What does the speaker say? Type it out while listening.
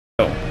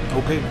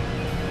Okay.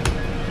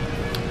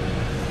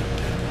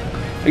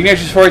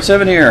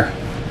 Ignatius487 here,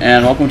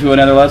 and welcome to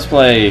another Let's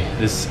Play.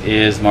 This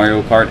is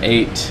Mario Kart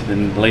 8, the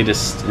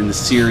latest in the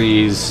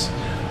series.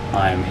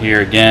 I'm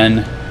here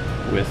again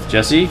with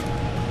Jesse.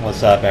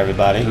 What's up,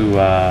 everybody? Who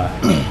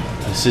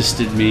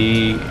assisted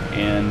me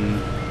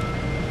in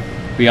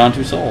Beyond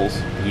Two Souls.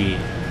 Yeah.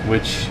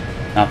 Which,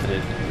 not that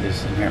it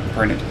is inherently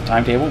pertinent to the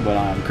timetable, but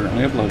I'm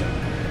currently uploading.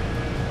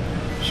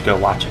 You should go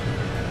watch it.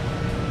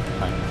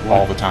 Like,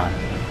 all the time.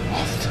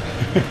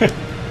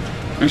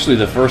 Actually,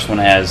 the first one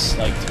has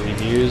like 3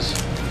 views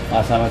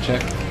last time I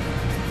checked.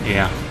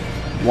 Yeah.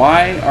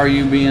 Why are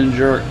you being a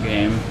jerk,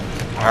 game?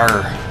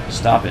 Arr.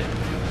 Stop it.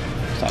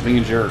 Stop being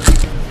a jerk.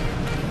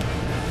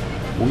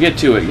 We'll get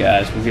to it,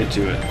 guys. We'll get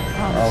to it.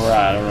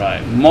 Alright,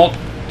 alright.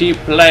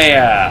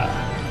 Multiplayer.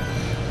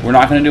 We're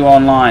not going to do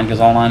online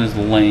because online is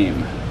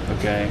lame.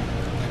 Okay?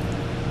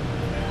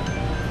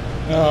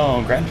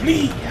 Oh, Grand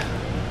Prix.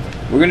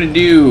 We're going to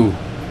do...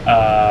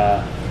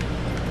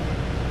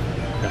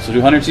 Let's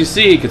do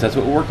 100cc because that's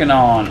what we're working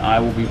on. I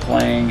will be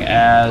playing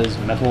as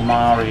Metal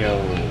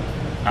Mario.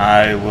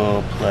 I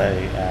will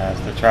play as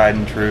the tried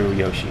and true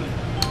Yoshi.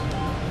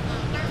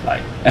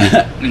 Like,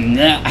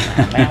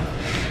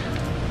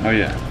 oh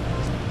yeah.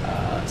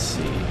 Let's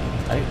see.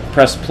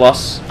 Press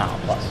plus. Oh,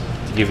 plus.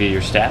 To give you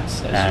your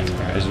stats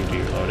as you do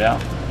your loadout.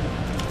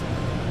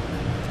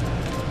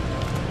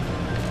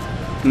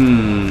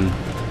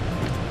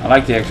 I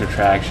like the extra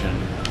traction.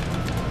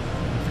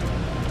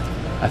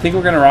 I think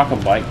we're gonna rock a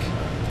bike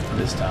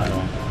this time.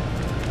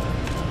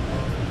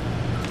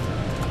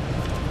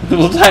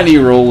 Little tiny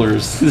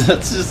rollers.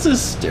 That's just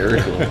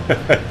hysterical.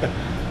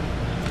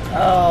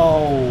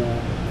 Oh.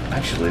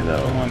 Actually,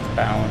 though, I want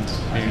balance.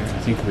 I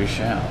think we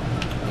shall.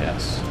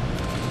 Yes.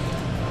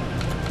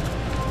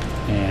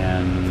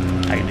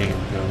 And I can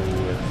go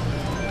with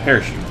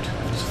parachute.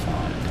 That's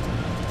fine.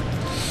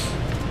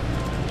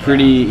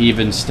 Pretty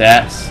even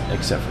stats,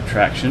 except for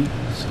traction.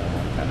 So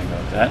I'm gonna go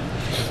with that.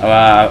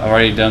 I've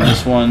already done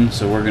this one,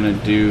 so we're gonna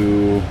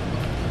do.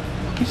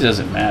 It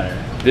doesn't matter.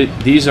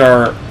 These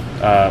are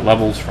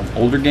levels from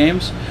older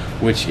games,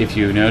 which, if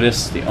you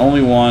notice, the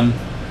only one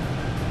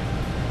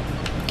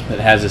that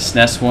has a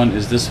SNES one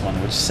is this one,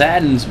 which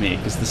saddens me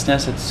because the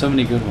SNES had so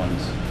many good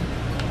ones.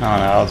 I don't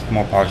know. I was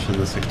more partial to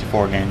the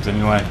 64 games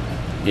anyway.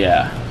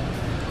 Yeah.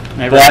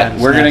 Never But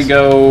we're SNES. gonna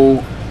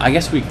go. I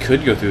guess we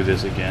could go through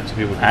this again so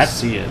people can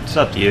see it. It's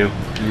up to you.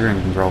 You're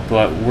in control.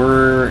 But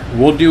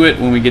we'll do it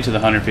when we get to the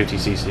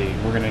 150cc.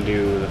 We're gonna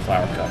do the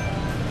Flower Cup.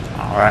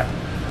 All right.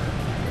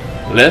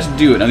 Let's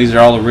do it. Now these are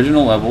all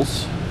original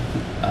levels,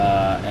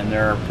 and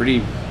they're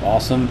pretty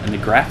awesome. And the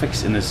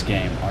graphics in this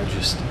game are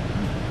just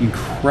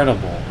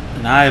incredible.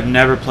 And I have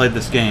never played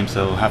this game,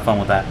 so have fun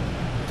with that.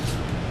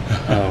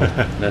 Oh,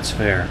 that's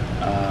fair.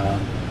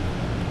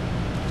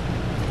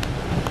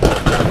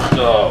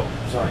 Oh,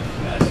 sorry,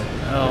 guys.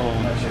 Oh.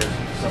 My chair's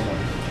somewhat.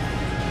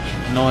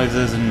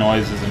 Noises and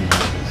noises and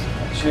noises.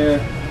 My chair.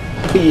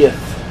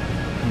 Beeth.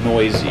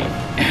 Noisy.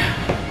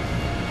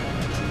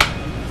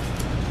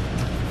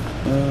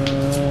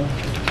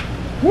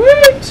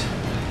 Wait!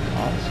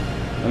 Pause.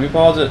 Let me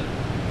pause it.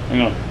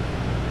 Hang on.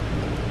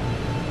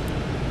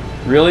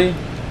 Really?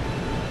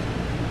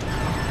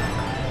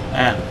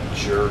 Ah.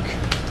 Jerk.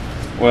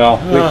 Well,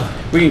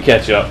 we can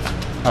catch up.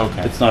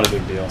 Okay. It's not a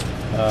big deal.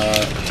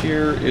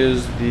 Here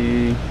is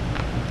the...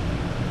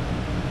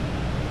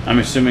 I'm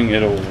assuming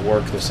it'll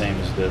work the same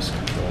as this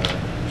controller,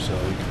 so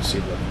you can see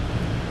the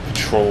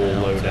control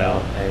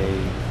loadout.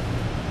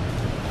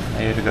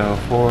 A to go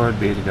forward,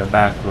 B to go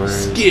backwards.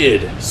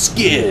 Skid!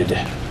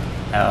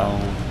 L,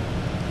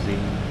 Z.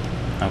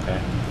 Okay.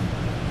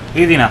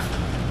 Easy enough.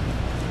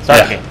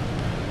 Start the game.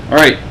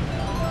 Alright.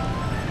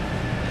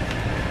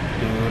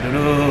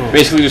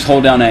 Basically just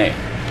hold down A.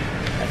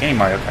 Like any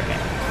Mario Kart game.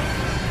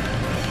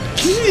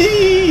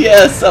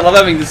 Yes! I love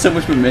having so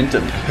much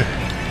momentum.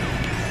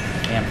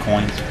 Damn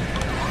coins.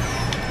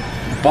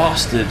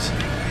 Bastard.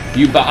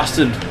 You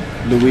bastard,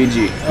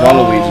 Luigi.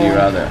 Waluigi,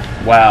 rather.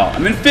 Wow.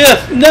 I'm in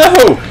 5th!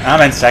 No!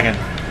 I'm in 2nd.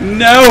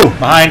 No!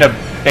 Behind a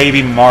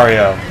baby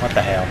Mario. What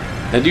the hell?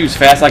 That dude's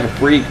fast like a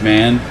freak,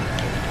 man.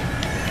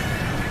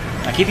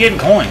 I keep getting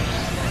coins.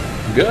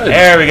 Good.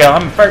 There we go.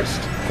 I'm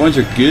first. Coins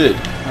are good.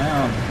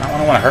 Well, I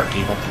don't want to hurt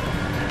people.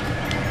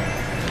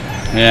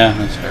 Yeah,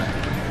 that's fair.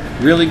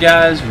 Really,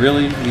 guys?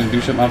 Really? You gonna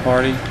douche up my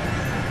party?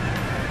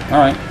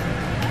 Alright.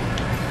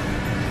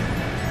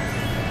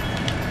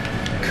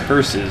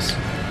 Curses.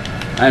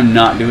 I am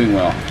not doing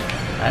well.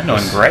 I'm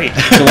doing great.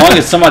 So long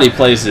as somebody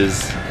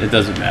places, it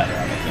doesn't matter,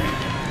 I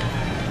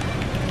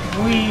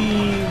don't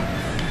Whee!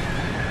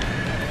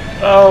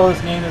 Oh,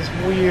 this game is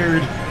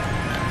weird.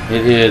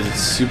 think. It is. It's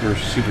super,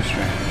 super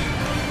strange.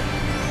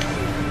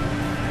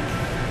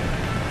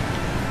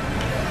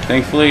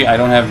 Thankfully, I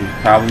don't have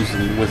problems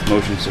with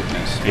motion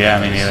sickness.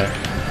 Yeah, me neither.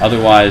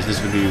 Otherwise, this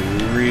would be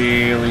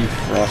really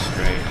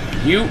frustrating.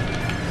 You...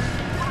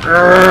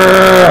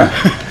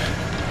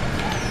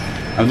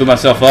 I blew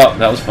myself up.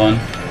 That was fun.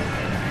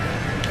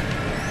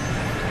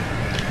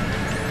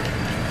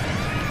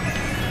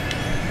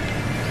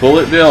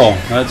 Bullet Bill.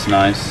 That's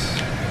nice.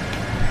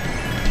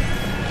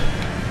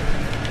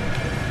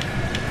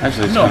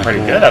 Actually, it's I'm doing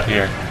pretty good up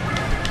here.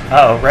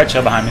 Uh oh, red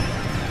shell behind me.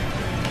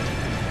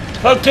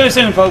 Spoke too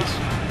soon, folks.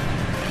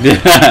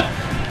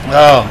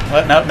 Oh,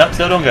 what? No,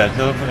 still doing good.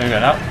 Still doing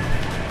good. No.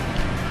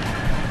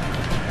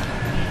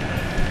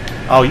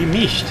 Oh, you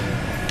missed.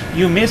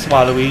 You missed,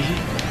 Waluigi.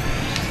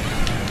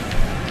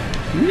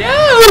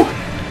 No!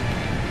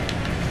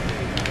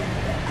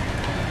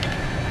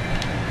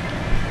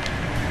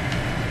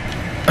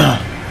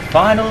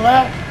 Final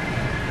lap.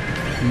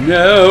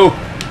 No!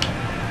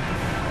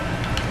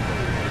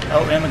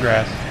 Oh, in the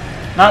grass.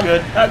 Not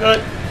good. Not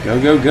good. Go,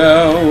 go,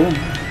 go!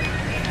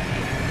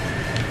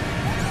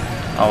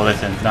 Oh,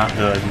 this is not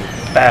good.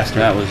 Faster.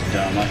 That was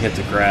dumb. I hit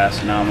the grass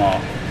and now I'm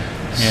all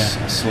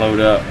slowed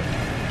up.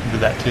 Do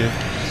that too.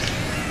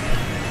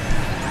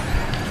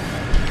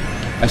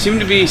 I seem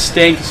to be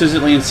staying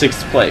consistently in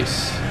 6th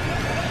place,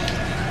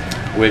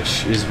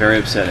 which is very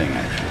upsetting,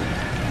 actually.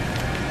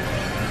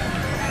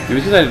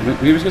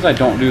 Maybe because I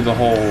don't do the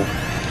whole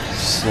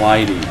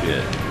slidey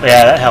bit.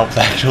 Yeah, that helps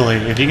actually.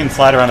 If you can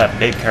slide around that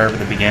big curve at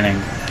the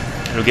beginning,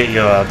 it'll get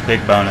you a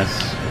big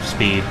bonus of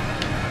speed.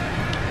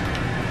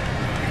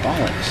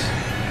 Bollocks.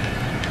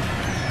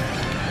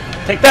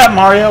 Take that,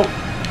 Mario!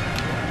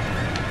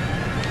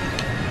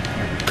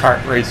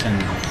 Kart racing.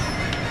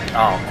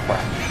 Oh,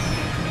 crap.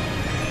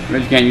 I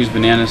bet you can't use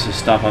bananas to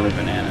stop other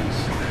bananas.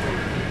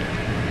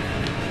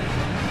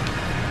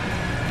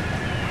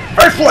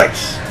 First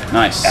place!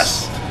 Nice.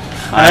 Yes.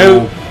 I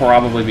will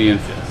probably be in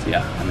 5th.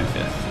 Yeah, I'm in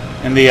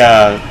 5th. In the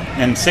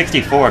in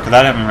 64, because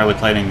I haven't really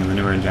played any of the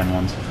newer gen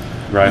ones.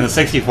 Right. In the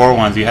 64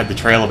 ones, you had the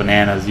trail of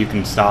bananas. You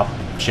can stop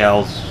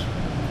shells,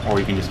 or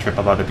you can just trip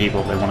up other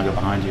people if they want to go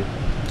behind you.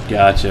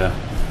 Gotcha.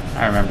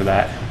 I remember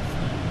that.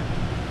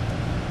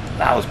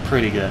 That was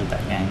pretty good at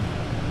that game.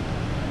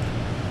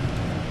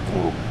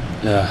 Ooh.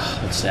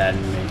 Ugh, that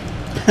saddened me.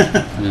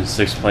 I'm in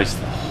 6th place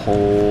the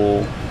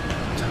whole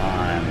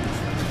time.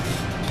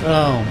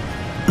 Oh.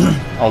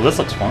 Oh, this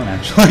looks fun,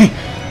 actually.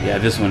 Yeah,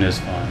 this one is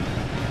fun.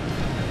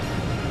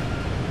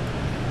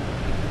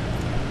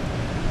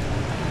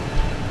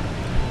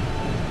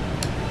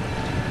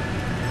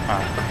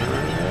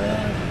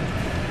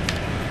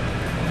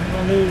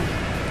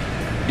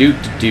 Do do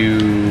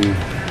do.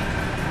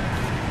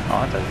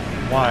 Oh, that's a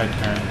wide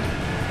turn.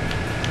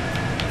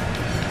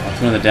 That's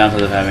one of the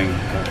downsides of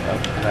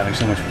having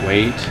so much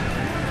weight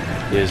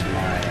is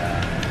my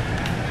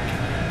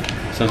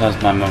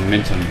sometimes my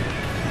momentum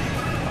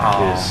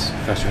is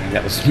frustrating.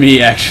 That was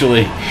me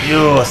actually.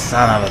 You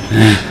son of a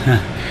bitch.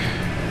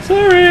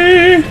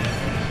 Sorry.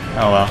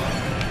 Oh well.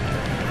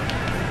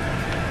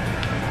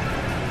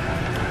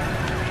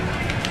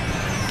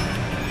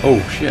 Oh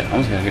shit! I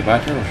was gonna get by a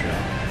turtle shell.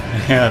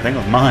 Yeah, I think it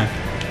was mine.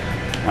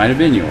 Might have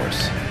been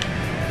yours.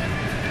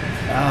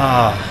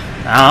 Ah,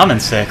 now I'm in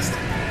 6th.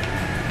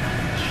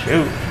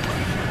 Shoot.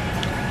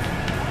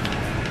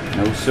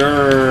 No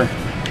sir.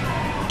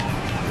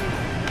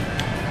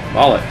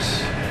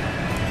 Bollocks.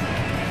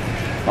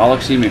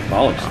 Bollocksy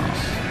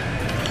McBollocksness.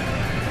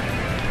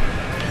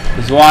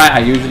 This is why I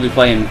usually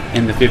play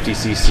in the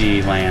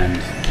 50cc land,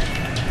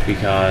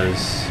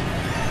 because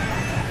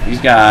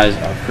these guys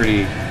are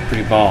pretty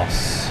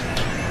boss.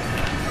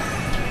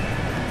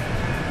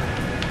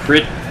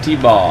 Pretty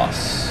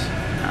boss.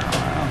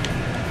 Oh,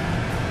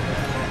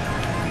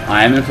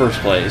 I am in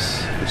 1st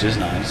place, which is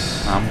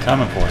nice. I'm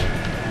coming for you.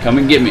 Come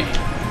and get me.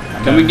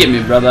 Come and get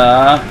me,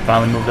 brother.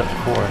 Finally moved up to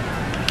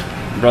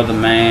 4. Brother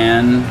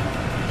man.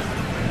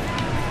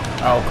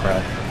 Oh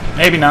crap.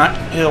 Maybe not.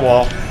 Hit a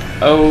wall.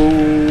 Oh,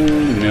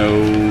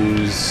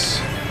 noes.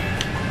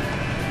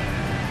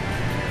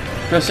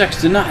 Press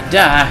X to not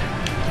die.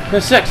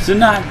 Press X to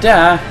not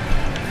die.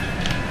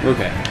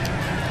 Okay.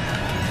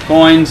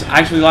 Coins. I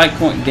actually like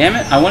coins. Damn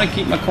it. I want to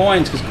keep my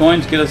coins because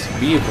coins get us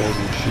vehicles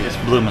and shit. Just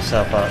blew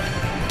myself up.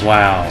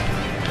 Wow.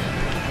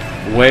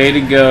 Way to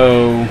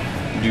go,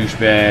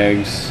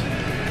 douchebags.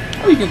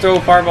 Oh, you can throw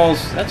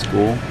fireballs. That's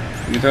cool.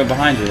 You can throw it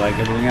behind you like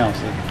everything else.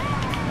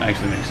 That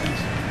actually makes sense.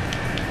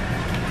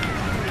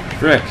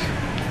 Frick.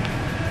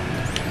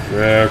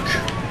 Frick.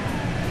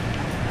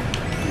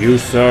 You,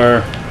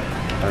 sir,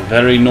 are a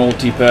very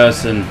naughty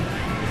person.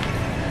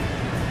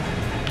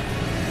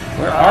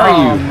 Where are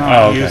you? I'm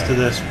not okay. used to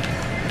this.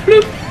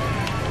 Bloop.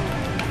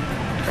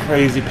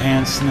 Crazy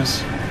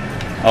pantsness.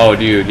 Oh,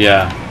 dude,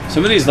 yeah.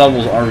 Some of these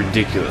levels are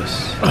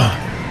ridiculous.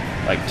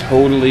 Like,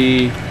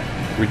 totally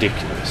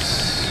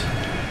ridiculous.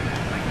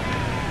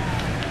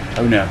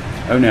 Oh, no.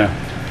 Oh, no.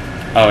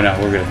 Oh, no,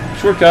 we're good.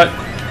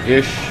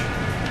 Shortcut-ish.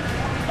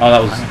 Oh,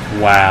 that was...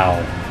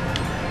 Wow.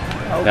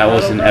 Oh, That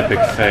was God, an oh, epic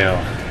God. fail.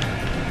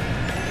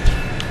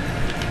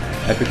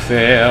 Epic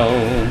fail.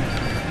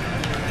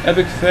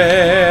 Epic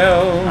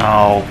fail.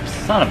 Oh,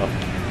 son of a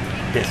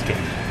biscuit.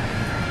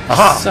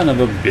 Aha! Son of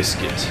a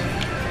biscuit.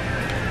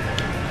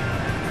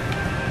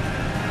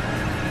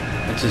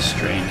 That's a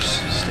strange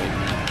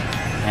statement.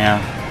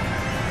 Yeah.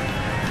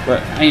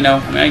 But, you know,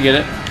 I mean, I get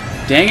it.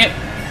 Dang it.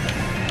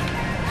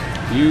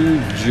 You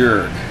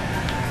jerk.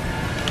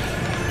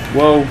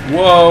 Whoa,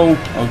 whoa.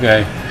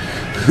 Okay.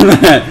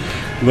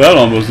 That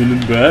almost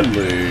ended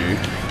badly.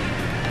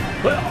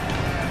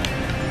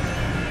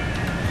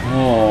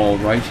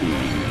 Alrighty.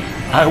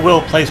 I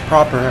will place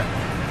proper.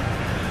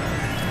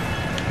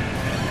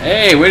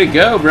 Hey, way to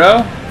go,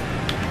 bro.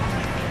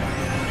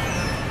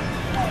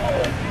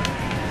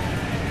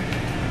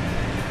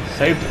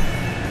 Saved it.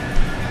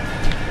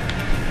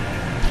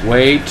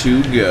 Way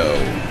to go.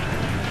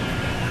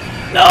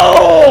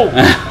 No!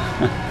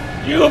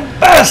 You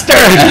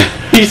bastard!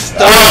 He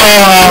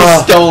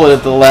stole it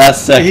at the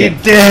last second. He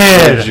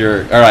did! What a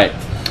jerk. Alright.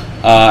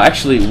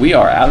 Actually, we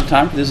are out of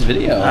time for this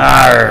video.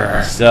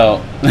 Arr.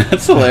 So,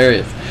 that's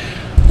hilarious.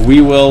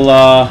 We will,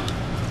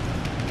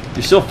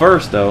 you're still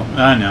first, though.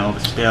 I know,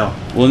 but still.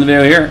 We'll end the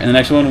video here. In the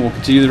next one, we'll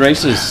continue the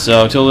races.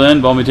 So, till then,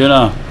 Bombi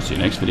Tuna. See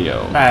you next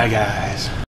video. Bye, guys.